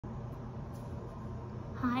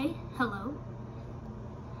Hi, hello.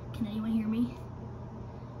 Can anyone hear me?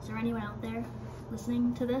 Is there anyone out there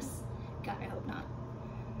listening to this? God, I hope not.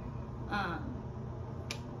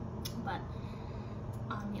 But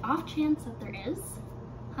on the off chance that there is,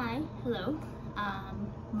 hi, hello.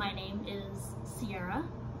 My name is Sierra,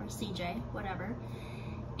 or CJ, whatever.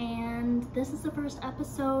 And this is the first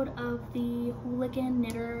episode of the Hooligan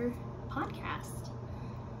Knitter podcast.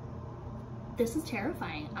 This is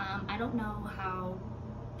terrifying. I don't know how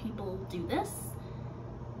people do this.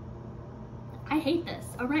 I hate this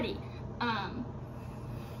already.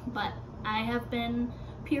 But I have been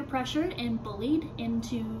peer pressured and bullied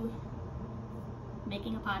into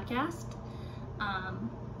making a podcast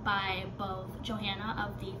by both Johanna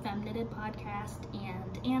of the Femme Knitted podcast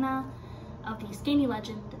and Anna of the Skinny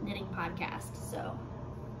Legend Knitting podcast. So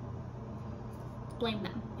blame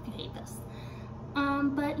them if you hate this.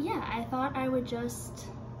 But yeah, I thought I would just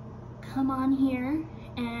come on here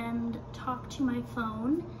and talk to my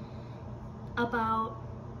phone about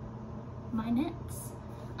my knits.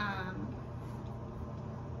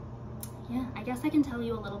 Yeah, I guess I can tell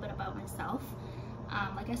you a little bit about myself.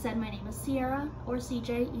 Like I said, my name is Sierra or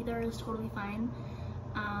CJ, either is totally fine.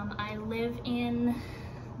 I live in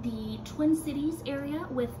the Twin Cities area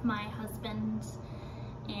with my husband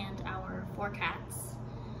and our 4 cats.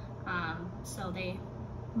 So they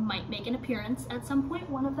might make an appearance at some point.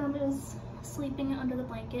 One of them is sleeping under the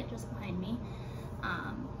blanket just behind me.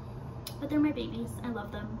 But they're my babies. I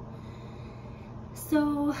love them.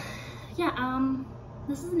 So yeah,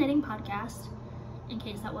 this is a knitting podcast, in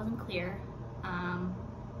case that wasn't clear.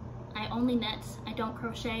 I only knit, I don't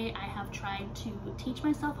crochet. I have tried to teach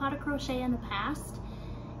myself how to crochet in the past,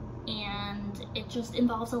 and it just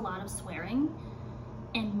involves a lot of swearing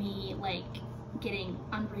and me like getting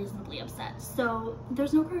unreasonably upset. So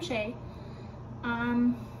there's no crochet.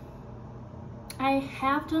 I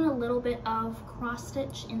have done a little bit of cross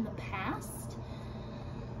stitch in the past.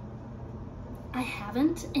 I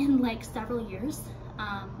haven't in like several years.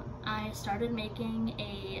 I started making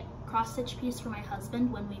a cross stitch piece for my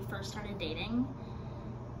husband when we first started dating.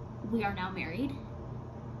 We are now married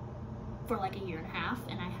for like a 1.5 years,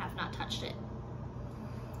 and I have not touched it.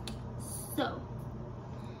 So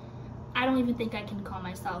I don't even think I can call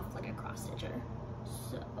myself like a cross stitcher.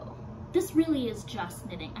 So this really is just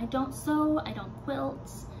knitting. I don't sew, I don't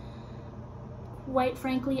quilt. Quite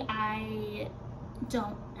frankly, I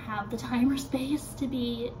don't have the time or space to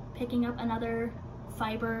be picking up another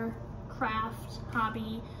fiber craft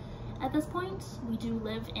hobby. At this point, we do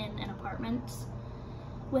live in an apartment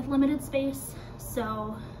with limited space,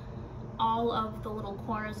 so all of the little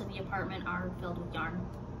corners of the apartment are filled with yarn.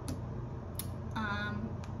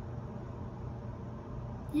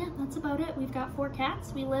 Yeah, that's about it. We've got 4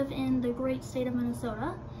 cats. We live in the great state of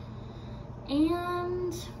Minnesota,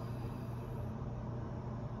 and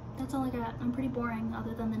that's all I got. I'm pretty boring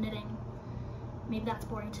other than the knitting. Maybe that's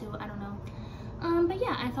boring too, I don't know. But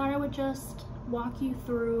yeah, I thought I would just walk you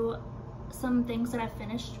through some things that I've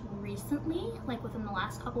finished recently, like within the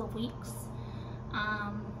last couple of weeks.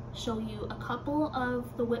 Show you a couple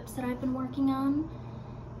of the whips that I've been working on,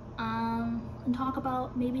 and talk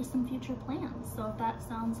about maybe some future plans. So if that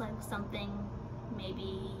sounds like something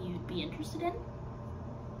maybe you'd be interested in,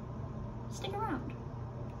 stick around.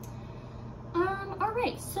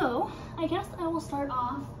 Alright, so I guess I will start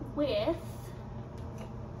off with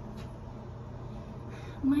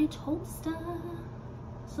my Tolsta.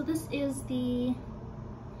 So this is the,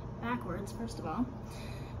 backwards first of all,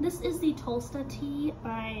 this is the Tolsta Tee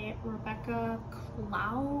by Rebecca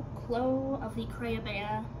Clow of the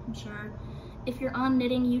Crayabea. I'm sure if you're on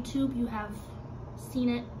knitting YouTube, you have seen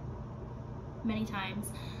it many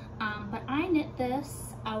times. But I knit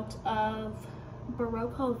this out of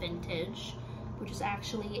Berocco Vintage, which is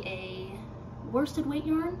actually a worsted weight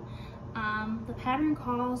yarn. The pattern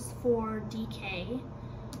calls for DK,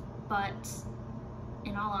 but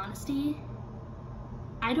in all honesty,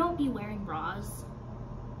 I don't be wearing bras.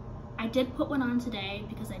 I did put one on today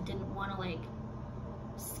because I didn't want to like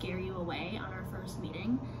scare you away on our first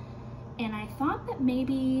meeting, and I thought that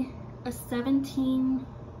maybe a 17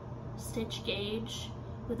 stitch gauge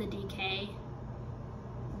with a DK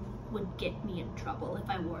would get me in trouble if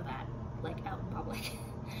I wore that like out in public.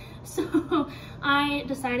 So I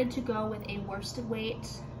decided to go with a worsted weight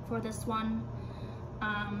for this one.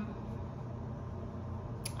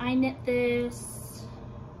 I knit this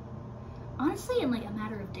honestly in like a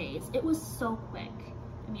matter of days. It was so quick.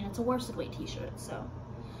 I mean, it's a worsted weight t-shirt, so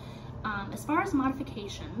as far as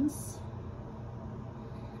modifications,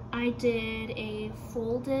 I did a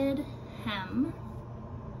folded hem. hem.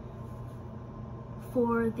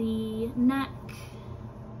 For the neck,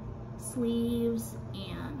 sleeves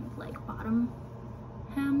and like bottom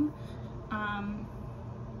hem.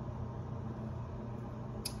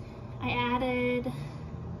 I added,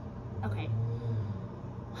 okay,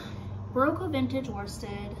 Berocco Vintage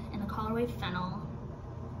Worsted in the colorway Fennel.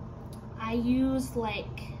 I used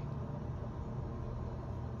like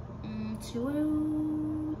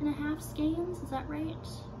 2.5 skeins, is that right?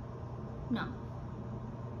 No,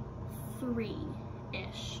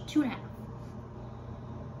 3-ish, 2.5.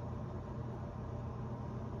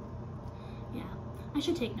 Yeah, I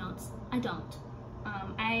should take notes. I don't.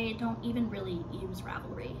 I don't even really use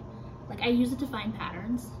Ravelry. Like, I use it to find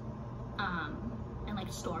patterns, and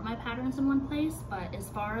like store my patterns in one place, but as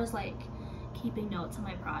far as like keeping notes on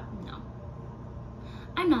my no.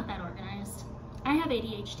 I'm not that organized. I have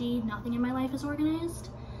ADHD, nothing in my life is organized.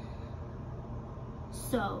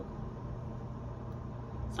 So,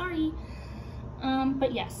 sorry.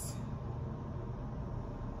 But yes.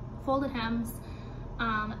 Folded hems.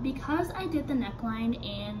 Because I did the neckline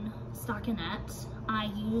in stockinette, I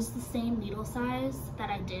used the same needle size that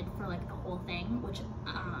I did for like the whole thing, which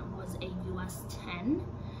was a US 10.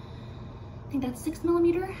 I think that's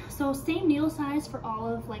 6mm. So same needle size for all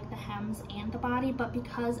of like the hems and the body, but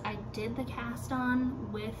because I did the cast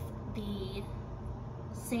on with the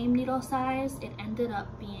same needle size, it ended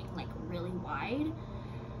up being like really wide.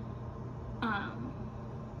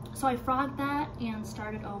 So I frogged that and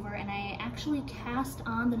started over, and I actually cast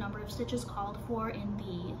on the number of stitches called for in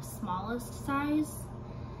the smallest size,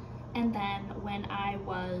 and then when I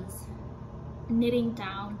was knitting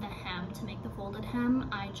down the hem to make the folded hem,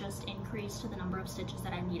 I just increased to the number of stitches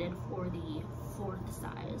that I needed for the 4th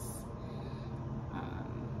size.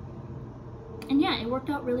 And yeah, it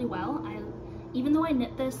worked out really well. Even though I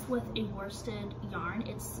knit this with a worsted yarn,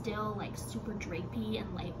 it's still like super drapey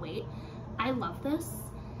and lightweight. I love this.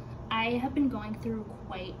 I have been going through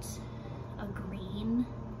quite a green,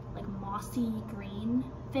 like mossy green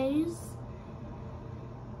phase,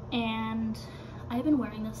 and I've been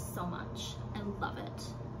wearing this so much. I love it.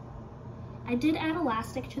 I did add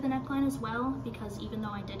elastic to the neckline as well, because even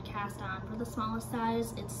though I did cast on for the smallest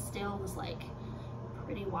size, it still was like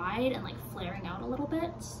pretty wide and like flaring out a little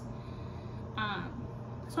bit.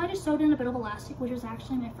 So I just sewed in a bit of elastic, which was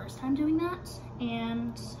actually my first time doing that,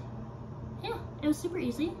 and yeah, it was super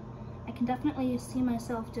easy. I can definitely see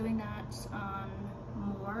myself doing that on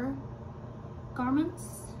more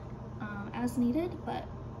garments as needed, but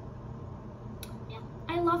yeah,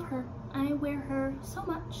 I love her. I wear her so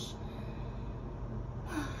much,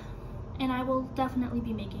 and I will definitely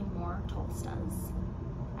be making more Tolstas.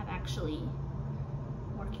 I'm actually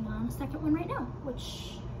working on a second one right now,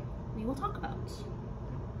 which we will talk about.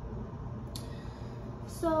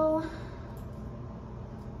 So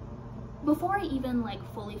before I even like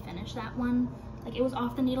fully finished that one, like it was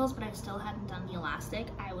off the needles, but I still hadn't done the elastic,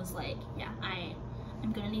 I was like, yeah,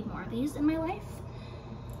 I'm gonna need more of these in my life.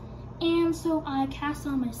 And so I cast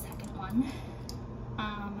on my second one.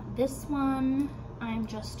 This one, I'm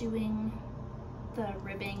just doing the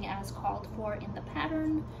ribbing as called for in the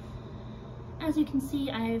pattern. As you can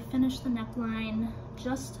see, I've finished the neckline,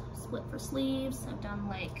 just split for sleeves. I've done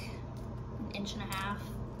like 1.5 inches.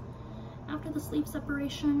 After the sleeve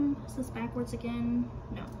separation, is this backwards again?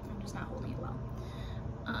 No, I'm just not holding it well.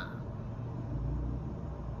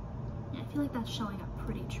 Yeah, I feel like that's showing up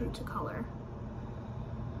pretty true to color.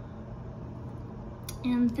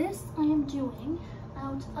 And this I am doing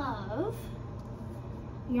out of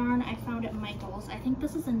yarn I found at Michael's. I think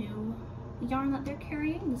this is a new yarn that they're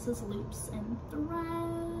carrying. This is Loops and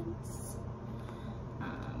Threads.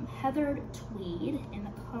 Heathered Tweed in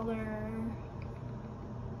the color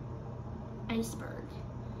Iceberg.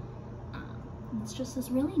 It's just this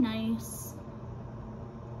really nice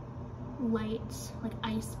light, like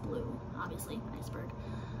ice blue, obviously iceberg.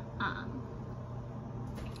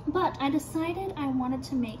 But I decided I wanted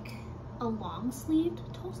to make a long sleeved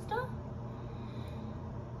Tolsta.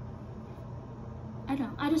 I don't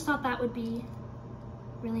know, I just thought that would be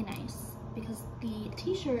really nice because the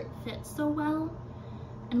t-shirt fits so well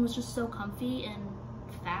and was just so comfy and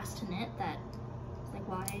fast to knit that like,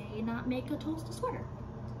 why not make a Tolsta sweater?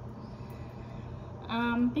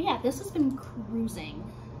 But yeah, this has been cruising.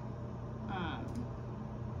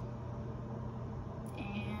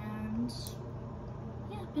 And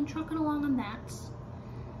yeah, been trucking along on that.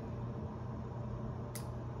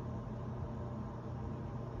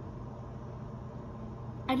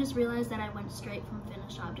 I just realized that I went straight from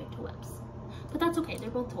finished object to whips. But that's okay, they're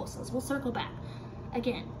both Tolstas. We'll circle back.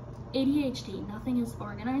 Again, ADHD, nothing is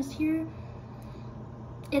organized here.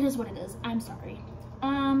 It is what it is, I'm sorry.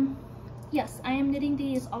 yes, I am knitting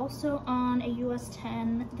these also on a US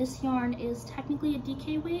 10. This yarn is technically a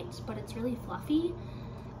DK weight, but it's really fluffy.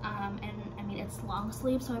 And I mean, it's long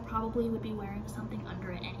sleeve, so I probably would be wearing something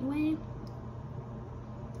under it anyway.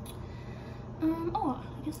 Oh,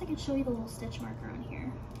 I guess I could show you the little stitch marker on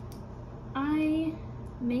here. I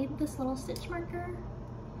made this little stitch marker.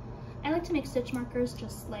 I like to make stitch markers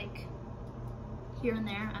just like here and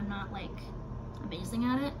there. I'm not like amazing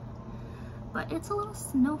at it, but it's a little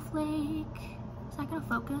snowflake. Is that gonna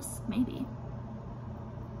focus? Maybe.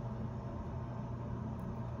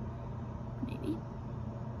 Maybe.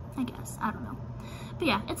 I guess, I don't know. But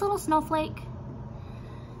yeah, it's a little snowflake.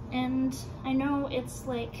 And I know it's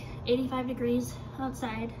like 85 degrees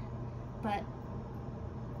outside, but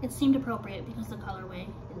it seemed appropriate because the colorway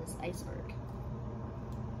is iceberg.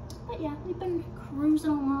 But yeah, we've been cruising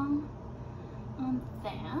along on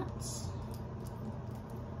that.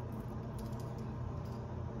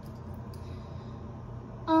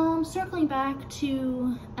 Circling back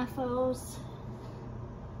to FOs,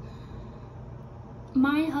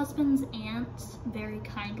 my husband's aunt very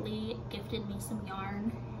kindly gifted me some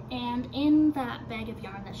yarn, and in that bag of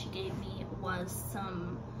yarn that she gave me was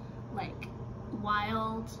some like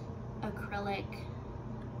wild acrylic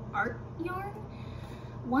art yarn,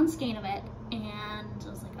 one skein of it, and I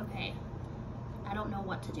was like, okay, I don't know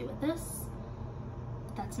what to do with this.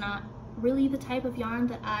 That's not really the type of yarn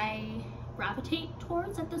that I gravitate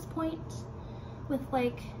towards at this point with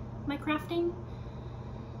like my crafting.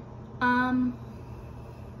 I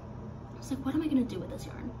was like, what am I gonna do with this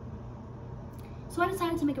yarn? So I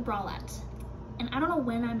decided to make a bralette, and I don't know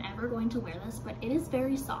when I'm ever going to wear this, but it is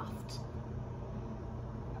very soft.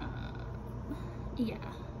 Yeah.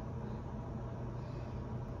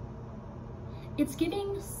 It's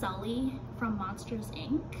giving Sully from Monsters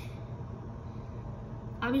Inc.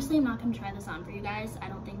 Obviously, I'm not gonna try this on for you guys. I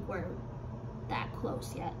don't think we're that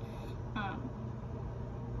close yet.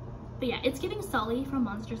 But yeah, it's giving Sully from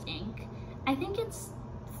Monsters Inc. I think it's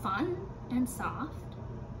fun and soft,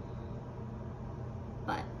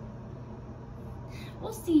 but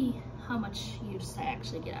we'll see how much use I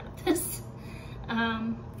actually get out of this.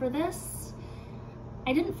 For this,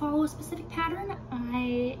 I didn't follow a specific pattern.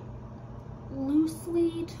 I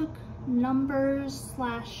loosely took numbers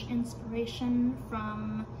 / inspiration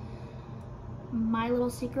from My Little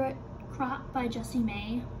Secret crop by Jessie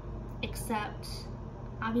Maed, except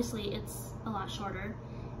obviously it's a lot shorter,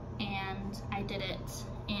 and I did it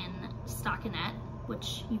in stockinette,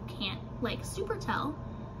 which you can't like super tell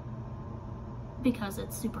because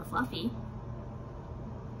it's super fluffy.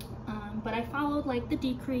 But I followed like the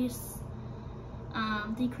decreases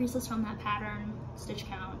from that pattern, stitch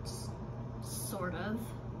counts, sort of.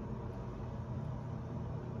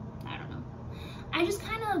 I don't know. I just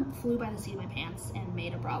kind of flew by the seat of my pants and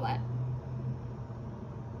made a bralette,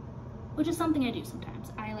 which is something I do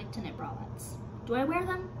sometimes. I like to knit bralettes. Do I wear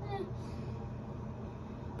them?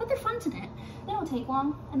 But they're fun to knit. They don't take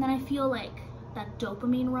long, and then I feel like that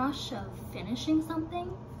dopamine rush of finishing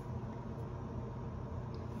something.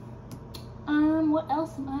 What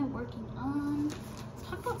else am I working on? Let's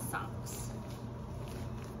talk about socks.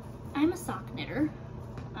 I'm a sock knitter.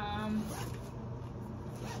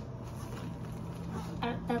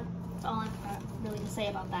 That's all I've got really to say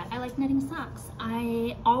about that. I like knitting socks.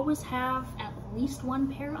 I always have at least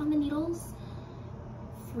one pair on the needles,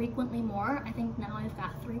 frequently more. I think now I've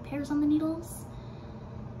got 3 pairs on the needles,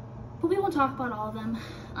 but we won't talk about all of them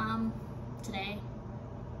today.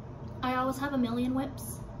 I always have a million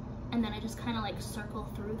whips, and then I just kind of like circle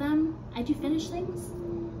through them. I do finish things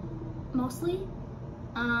mostly,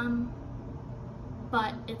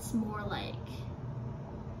 but it's more like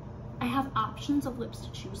I have options of whips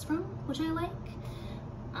to choose from, which I like.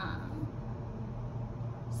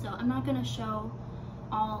 So I'm not gonna show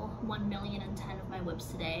all 1,000,010 of my whips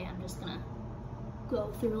today. I'm just gonna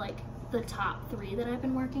go through like the top 3 that I've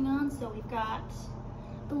been working on. So we've got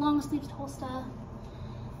the long sleeves Tolsta,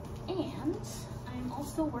 and I'm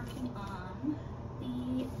also working on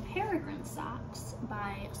the Peregrin socks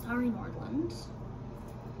by Sari Nordlund.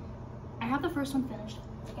 I have the first one finished.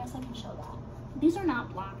 I guess I can show that. These are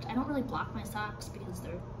not blocked. I don't really block my socks because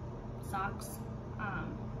they're socks. I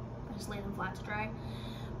just lay them flat to dry.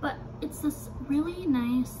 But it's this really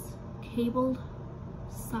nice cabled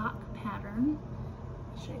sock pattern.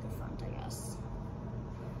 I'll show you the front, I guess.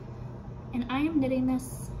 And I am knitting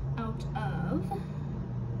this out of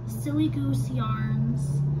Silly Goose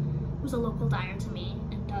Yarns, who's a local dyer to me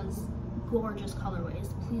and does gorgeous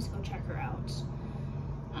colorways. Please go check her out.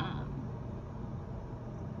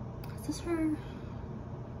 Is this her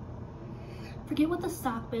forget what the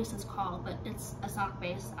sock base is called, but it's a sock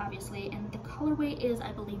base, obviously, and the colorway is,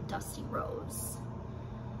 I believe, Dusty Rose.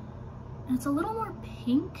 And it's a little more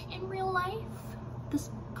pink in real life. This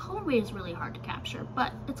colorway is really hard to capture,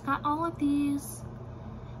 but it's got all of these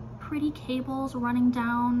pretty cables running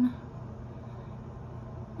down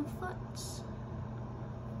the foot.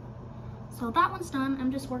 So that one's done.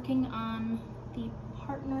 I'm just working on the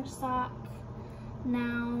partner sock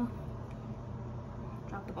now.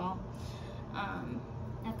 Drop the ball.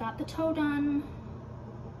 I've got the toe done,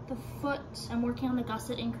 the foot, I'm working on the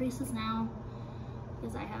gusset increases now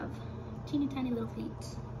because I have teeny tiny little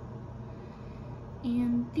feet.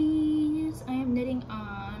 And these I am knitting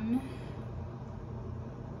on.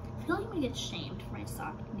 I feel like I'm gonna get shamed for my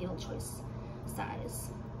sock needle choice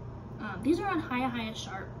size. These are on Hiya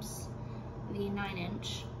Sharps, the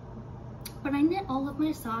 9-inch, but I knit all of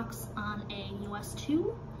my socks on a US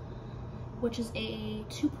 2, which is a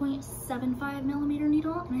 2.75 millimeter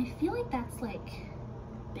needle, and I feel like that's like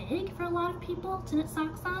big for a lot of people to knit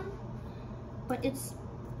socks on, but it's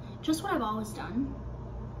just what I've always done.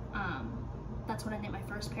 That's what I knit my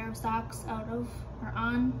first pair of socks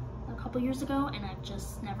on a couple years ago, and I've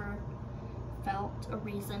just never felt a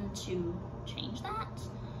reason to change that.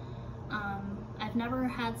 I've never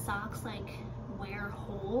had socks like wear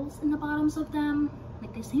holes in the bottoms of them.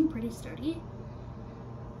 Like, they seem pretty sturdy.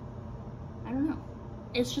 I don't know.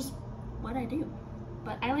 It's just what I do.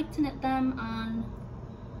 But I like to knit them on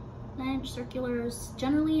 9-inch circulars.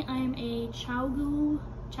 Generally, I'm a Chowgoo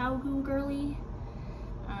girly,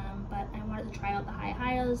 but I wanted to try out the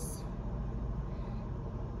Hi-Hias.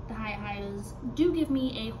 The Hi-Hias do give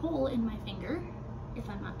me a hole in my finger if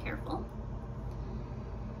I'm not careful.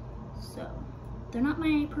 So, they're not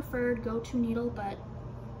my preferred go-to needle, but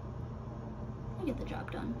I get the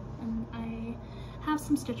job done. And I have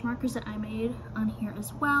some stitch markers that I made on here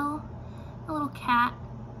as well. A little cat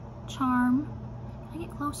charm. Can I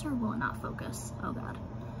get closer or will it not focus? Oh god.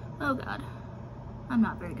 Oh god. I'm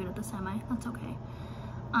not very good at this, am I? That's okay.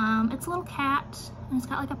 It's a little cat, and it's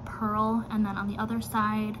got like a pearl, and then on the other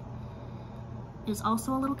side is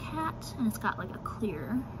also a little cat, and it's got like a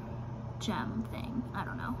clear gem thing. I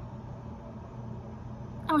don't know.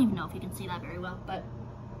 I don't even know if you can see that very well, but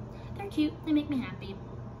they're cute. They make me happy.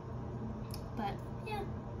 But yeah,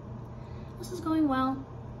 this is going well.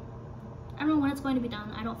 I don't know when it's going to be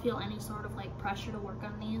done. I don't feel any sort of like pressure to work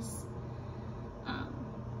on these.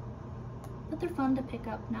 But they're fun to pick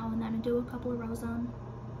up now and then and do a couple of rows on.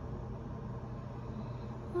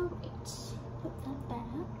 Alright, put that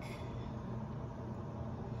back.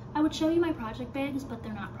 I would show you my project bags, but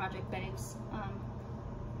they're not project bags.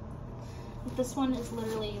 This one is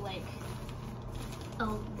literally like a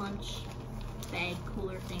lunch bag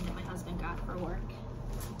cooler thing that my husband got for work.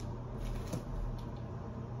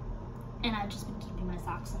 And I've just been keeping my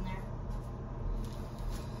socks in there.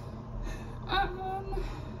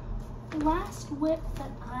 The last whip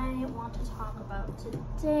that I want to talk about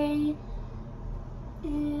today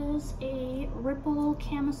is a Ripple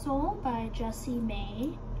Camisole by Jessie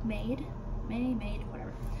Maed,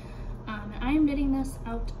 whatever. And I am knitting this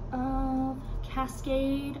out of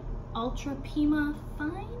Cascade Ultra Pima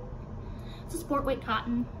Fine. It's a sport weight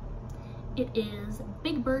cotton. It is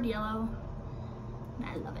Big Bird Yellow, and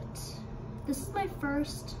I love it. This is my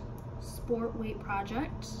first sport weight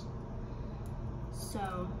project,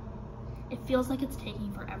 so it feels like it's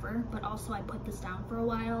taking forever, but also I put this down for a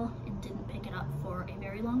while and didn't pick it up for a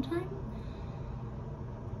very long time.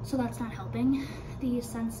 So that's not helping the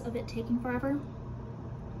sense of it taking forever.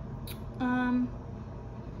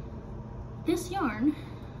 This yarn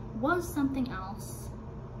was something else,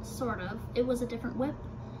 sort of. It was a different whip.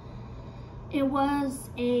 It was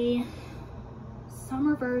a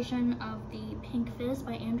summer version of the Pink Fizz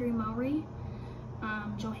by Andrea Mowry.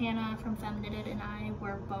 Johanna from Femme Knitted and I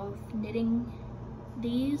were both knitting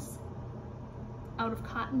these out of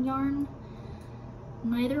cotton yarn.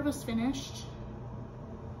 Neither of us finished.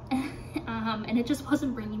 And it just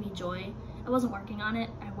wasn't bringing me joy. I wasn't working on it.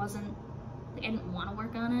 I didn't want to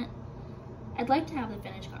work on it. I'd like to have the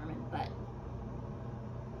finished garment, but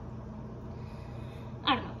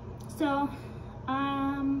I don't know. So,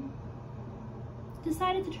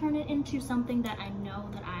 decided to turn it into something that I know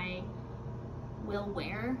that I will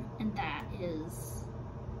wear and that is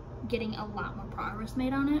getting a lot more progress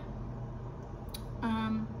made on it.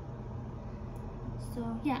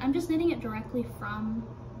 So yeah, I'm just knitting it directly from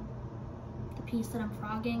the piece that I'm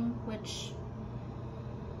frogging, which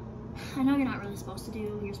I know you're not really supposed to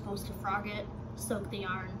do. You're supposed to frog it, soak the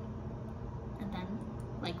yarn, and then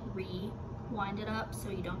like rewind it up so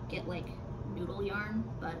you don't get like noodle yarn,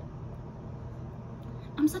 but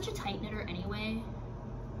I'm such a tight knitter anyway.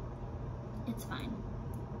 It's fine.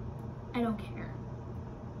 I don't care.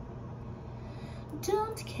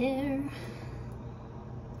 Don't care.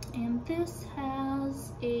 And this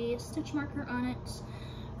has a stitch marker on it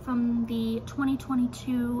from the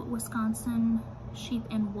 2022 Wisconsin Sheep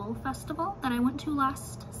and Wool Festival that I went to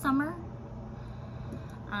last summer.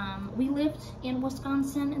 We lived in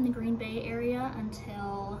Wisconsin in the Green Bay area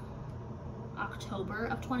until October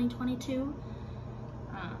of 2022.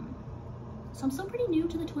 So I'm still pretty new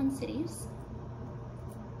to the Twin Cities,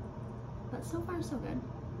 but so far so good.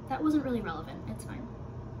 That wasn't really relevant, it's fine.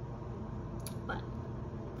 But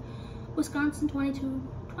Wisconsin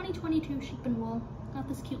 2022 Sheep and Wool. Got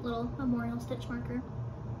this cute little memorial stitch marker.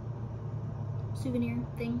 Souvenir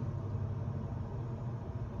thing.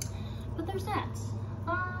 But there's that.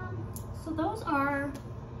 So those are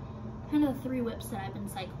kind of the 3 whips that I've been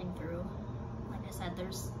cycling through. Like I said,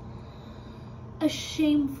 there's a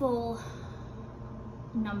shameful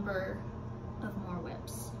number of more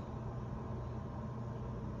whips.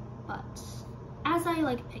 But as I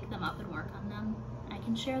like pick them up and work on them, I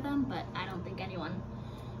can share them, but I don't think anyone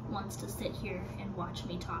wants to sit here and watch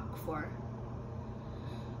me talk for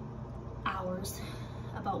hours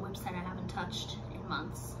about whips that I haven't touched in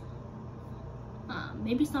months.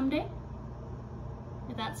 Maybe someday,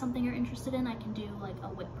 if that's something you're interested in, I can do like a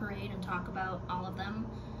whip parade and talk about all of them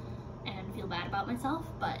and feel bad about myself,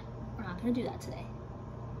 but we're not gonna do that today.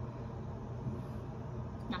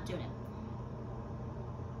 Not doing it.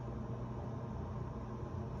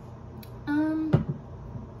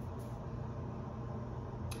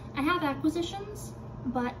 I have acquisitions,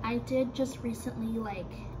 but I did just recently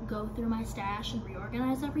like go through my stash and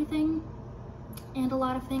reorganize everything, and a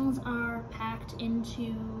lot of things are packed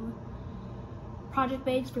into project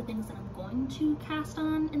bags for things that I'm going to cast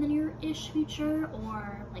on in the near-ish future,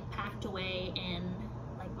 or like packed away in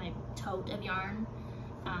like my tote of yarn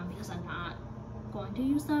because I'm not going to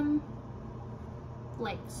use them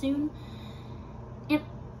like soon. And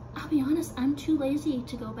I'll be honest, I'm too lazy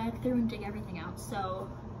to go back through and dig everything out, so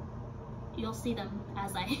you'll see them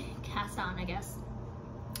as I cast on, I guess.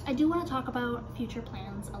 I do want to talk about future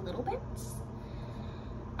plans a little bit.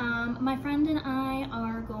 My friend and I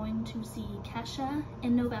are going to see Kesha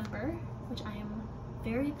in November, which I am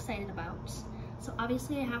very excited about. So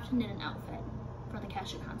obviously I have to knit an outfit for the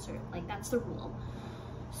Kesha concert, like that's the rule.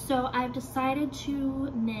 So I've decided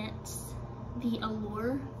to knit the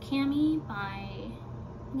Allure Cami by,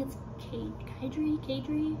 I think it's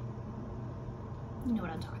Caidree? You know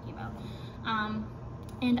what I'm talking about.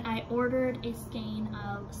 And I ordered a skein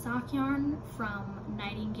of sock yarn from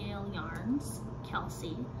KnitingGale Yarns,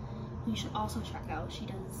 Kelsey, who you should also check out. She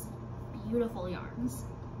does beautiful yarns.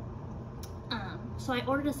 So I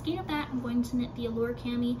ordered a skein of that. I'm going to knit the Allure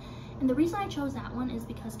Cami, and the reason I chose that one is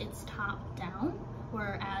because it's top down,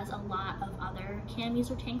 whereas a lot of other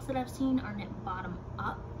camis or tanks that I've seen are knit bottom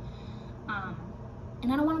up.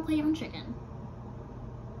 And I don't want to play yarn chicken.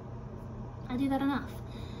 I do that enough.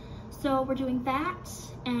 So we're doing that,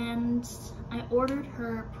 and I ordered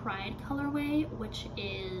her Pride colorway, which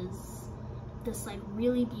is this like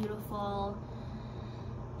really beautiful,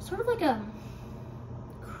 sort of like a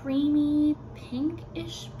creamy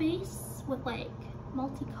pink-ish base with like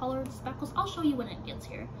multicolored speckles. I'll show you when it gets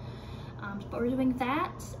here. But we're doing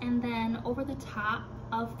that, and then over the top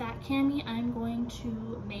of that cami, I'm going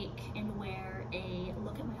to make and wear a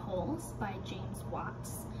Look at My Holes by James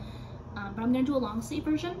Watts. But I'm gonna do a long sleeve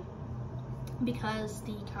version because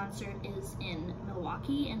the concert is in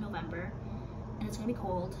Milwaukee in November, and it's gonna be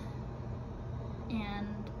cold.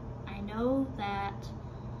 And I know that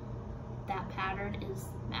that pattern is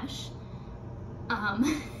mesh.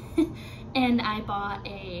 And I bought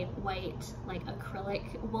a white like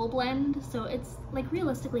acrylic wool blend, so it's like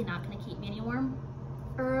realistically not gonna keep me any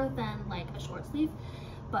warmer than like a short sleeve,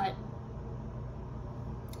 but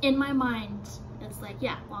in my mind it's like,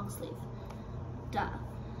 yeah, long sleeve, duh.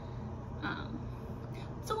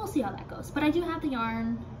 So we'll see how that goes, but I do have the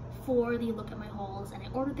yarn for the Look at My Holes, and I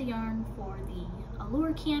ordered the yarn for the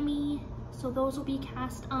Allure Cami, so those will be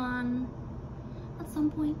cast on at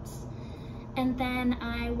some point. And then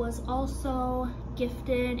I was also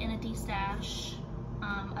gifted in a D-stash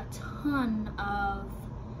a ton of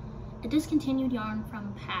a discontinued yarn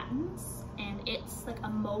from Patons, and it's like a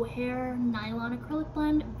mohair nylon acrylic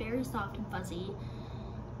blend, very soft and fuzzy.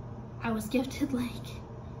 I was gifted like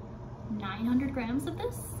 900 grams of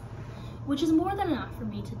this, which is more than enough for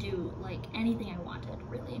me to do like anything I wanted,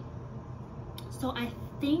 really. So I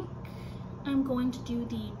think I'm going to do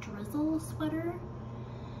the Drizzle sweater,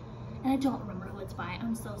 and I don't remember who it's by,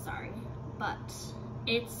 I'm so sorry, but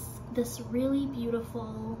It's this really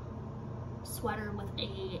beautiful sweater with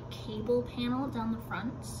a cable panel down the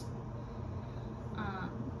front.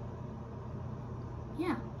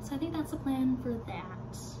 Yeah, so I think that's the plan for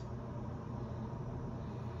that.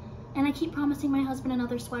 And I keep promising my husband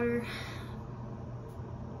another sweater,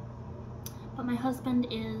 but my husband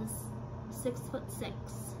is 6'6",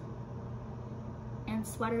 and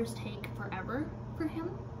sweaters take forever for him.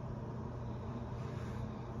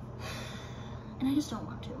 And I just don't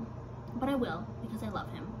want to, but I will because I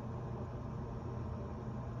love him.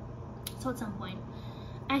 So at some point,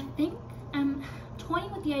 I think I'm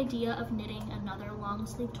toying with the idea of knitting another long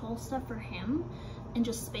sleeve Tolsta for him and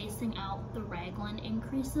just spacing out the raglan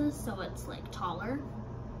increases so it's like taller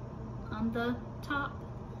on the top,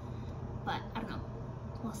 but I don't know,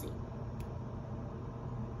 we'll see.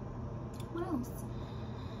 What else?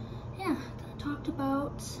 Yeah, I talked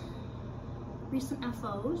about recent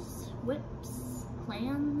FOs, whips,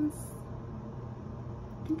 plans.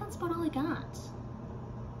 I think that's about all I got.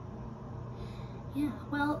 Yeah,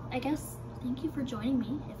 well, I guess thank you for joining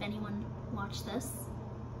me. If anyone watched this,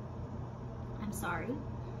 I'm sorry.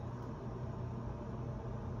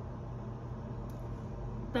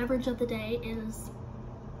 Beverage of the day is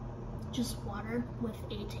just water with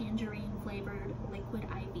a tangerine flavored liquid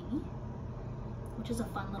IV, which is a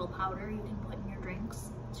fun little powder you can put in your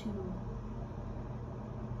drinks to,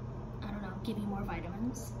 I don't know, give you more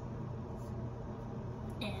vitamins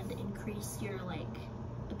and increase your like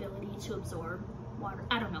ability to absorb water.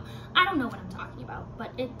 I don't know what I'm talking about,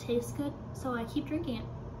 but it tastes good, so I keep drinking it.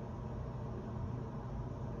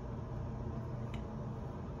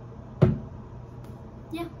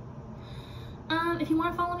 Yeah. If you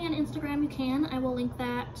want to follow me on Instagram, you can. I will link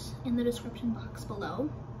that in the description box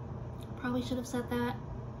below. Probably should have said that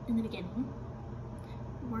in the beginning.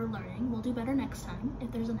 We're learning. We'll do better next time,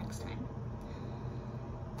 if there's a next time.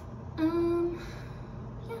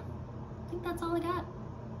 Yeah, I think that's all I got.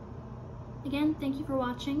 Again, thank you for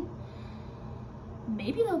watching.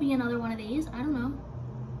 Maybe there'll be another one of these, I don't know.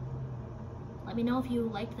 Let me know if you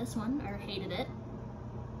liked this one or hated it.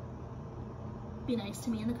 Be nice to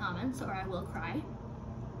me in the comments or I will cry.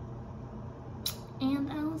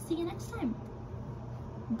 And I'll see you next time.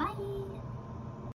 Bye!